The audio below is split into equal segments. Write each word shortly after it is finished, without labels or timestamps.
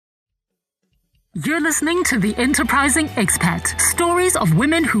You're listening to The Enterprising Expat. Stories of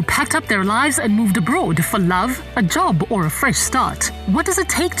women who packed up their lives and moved abroad for love, a job, or a fresh start. What does it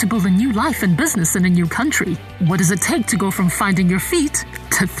take to build a new life and business in a new country? What does it take to go from finding your feet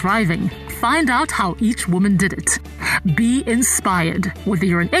to thriving? Find out how each woman did it. Be inspired, whether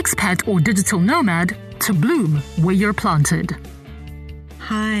you're an expat or digital nomad, to bloom where you're planted.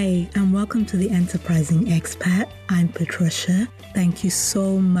 Hi, and welcome to The Enterprising Expat. I'm Patricia. Thank you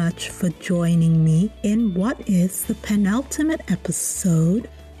so much for joining me in what is the penultimate episode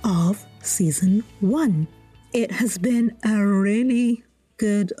of Season 1. It has been a really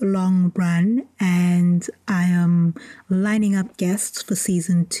good long run, and I am lining up guests for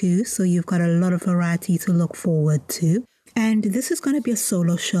Season 2, so you've got a lot of variety to look forward to. And this is going to be a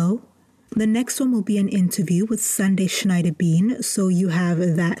solo show. The next one will be an interview with Sunday Schneider-Bean, so you have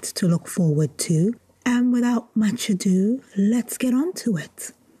that to look forward to. And without much ado, let's get on to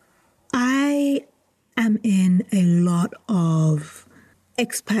it. I am in a lot of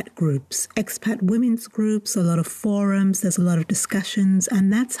expat groups, expat women's groups, a lot of forums, there's a lot of discussions,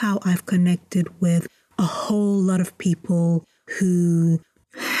 and that's how I've connected with a whole lot of people who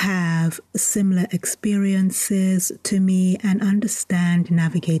have similar experiences to me and understand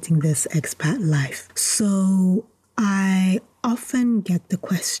navigating this expat life. So I often get the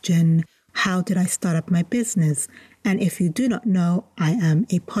question, how did I start up my business? And if you do not know, I am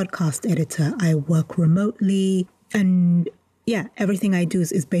a podcast editor. I work remotely, and everything I do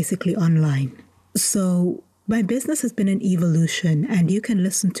is basically online. So my business has been an evolution, and you can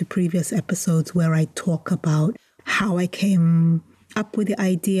listen to previous episodes where I talk about how I came up with the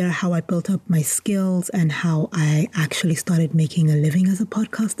idea, how I built up my skills, and how I actually started making a living as a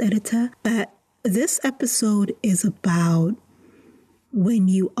podcast editor. But this episode is about when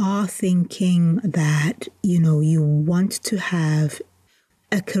you are thinking that, you want to have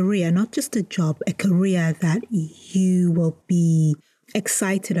a career, not just a job, a career that you will be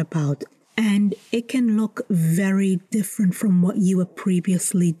excited about. And it can look very different from what you were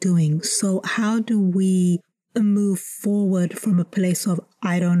previously doing. So how do we move forward from a place of,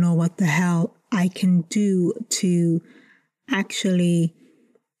 I don't know what the hell I can do, to actually,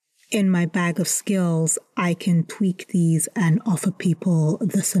 in my bag of skills, I can tweak these and offer people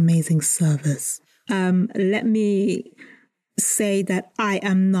this amazing service. Let me say that I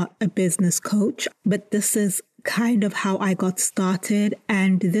am not a business coach, but this is kind of how I got started.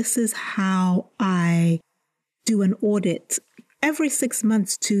 And this is how I do an audit every 6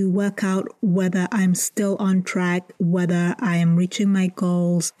 months to work out whether I'm still on track, whether I am reaching my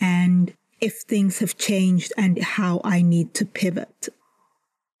goals, and if things have changed and how I need to pivot.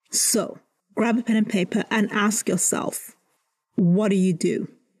 So grab a pen and paper and ask yourself, what do you do?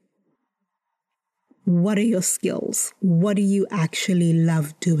 What are your skills? What do you actually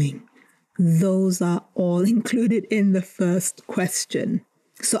love doing? Those are all included in the first question.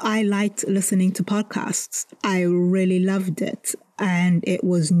 So I liked listening to podcasts. I really loved it. And it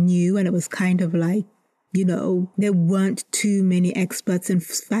was new, and it was kind of like, there weren't too many experts. In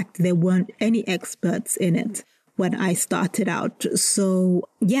fact, there weren't any experts in it when I started out. So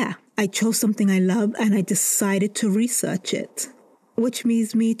I chose something I love and I decided to research it, which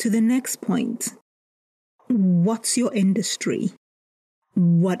leads me to the next point. What's your industry?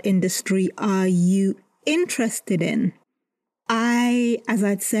 What industry are you interested in? I, as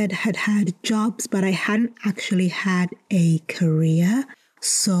I'd said, had jobs, but I hadn't actually had a career.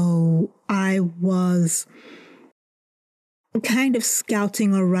 So I was kind of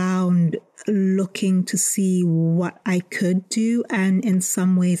scouting around, looking to see what I could do. And in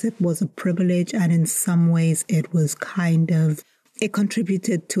some ways it was a privilege, and in some ways it was it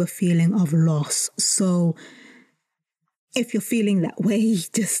contributed to a feeling of loss. So if you're feeling that way,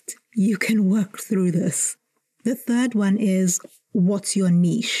 you can work through this. The third one is, what's your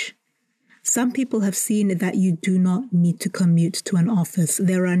niche? Some people have seen that you do not need to commute to an office.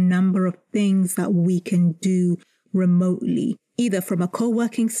 There are a number of things that we can do remotely, either from a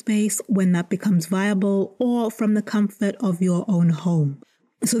co-working space when that becomes viable, or from the comfort of your own home.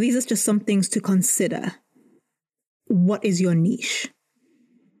 So these are just some things to consider. What is your niche?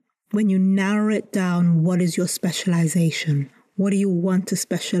 When you narrow it down, what is your specialization? What do you want to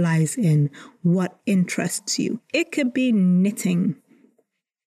specialize in? What interests you? It could be knitting.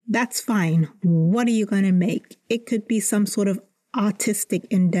 That's fine. What are you going to make? It could be some sort of artistic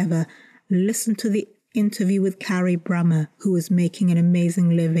endeavor. Listen to the interview with Carrie Brummer, who is making an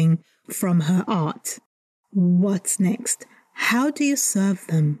amazing living from her art. What's next? How do you serve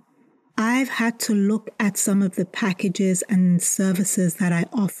them? I've had to look at some of the packages and services that I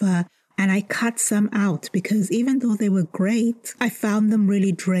offer and I cut some out because even though they were great, I found them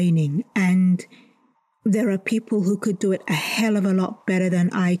really draining. And there are people who could do it a hell of a lot better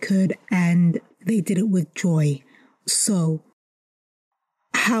than I could, and they did it with joy. So,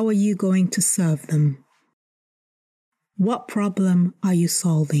 how are you going to serve them? What problem are you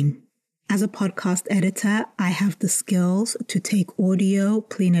solving? As a podcast editor, I have the skills to take audio,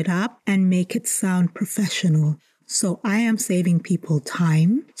 clean it up, and make it sound professional. So I am saving people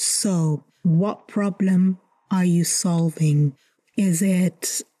time. So what problem are you solving? Is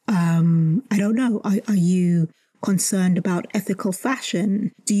it, I don't know, are you concerned about ethical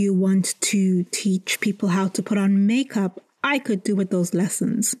fashion? Do you want to teach people how to put on makeup? I could do with those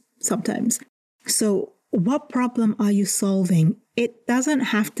lessons sometimes. So what problem are you solving? It doesn't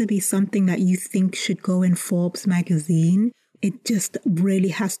have to be something that you think should go in Forbes magazine. It just really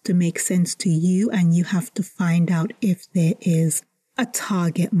has to make sense to you, and you have to find out if there is a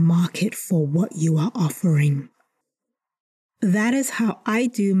target market for what you are offering. That is how I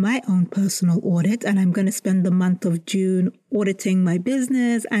do my own personal audit, and I'm going to spend the month of June auditing my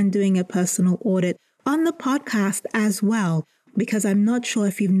business and doing a personal audit on the podcast as well. Because I'm not sure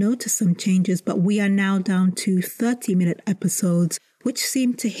if you've noticed some changes, but we are now down to 30-minute episodes, which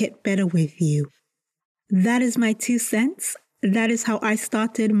seem to hit better with you. That is my 2 cents. That is how I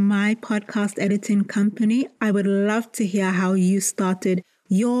started my podcast editing company. I would love to hear how you started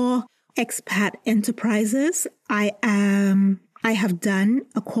your expat enterprises. I have done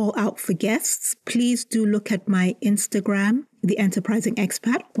a call out for guests. Please do look at my Instagram, The Enterprising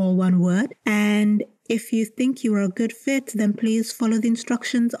Expat, all one word. And if you think you are a good fit, then please follow the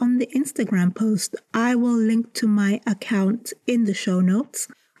instructions on the Instagram post. I will link to my account in the show notes.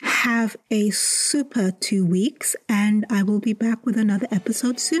 Have a super 2 weeks, and I will be back with another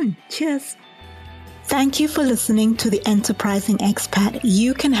episode soon. Cheers. Thank you for listening to The Enterprising Expat.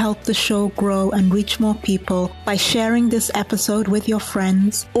 You can help the show grow and reach more people by sharing this episode with your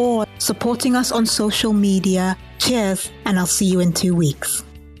friends or supporting us on social media. Cheers, and I'll see you in 2 weeks.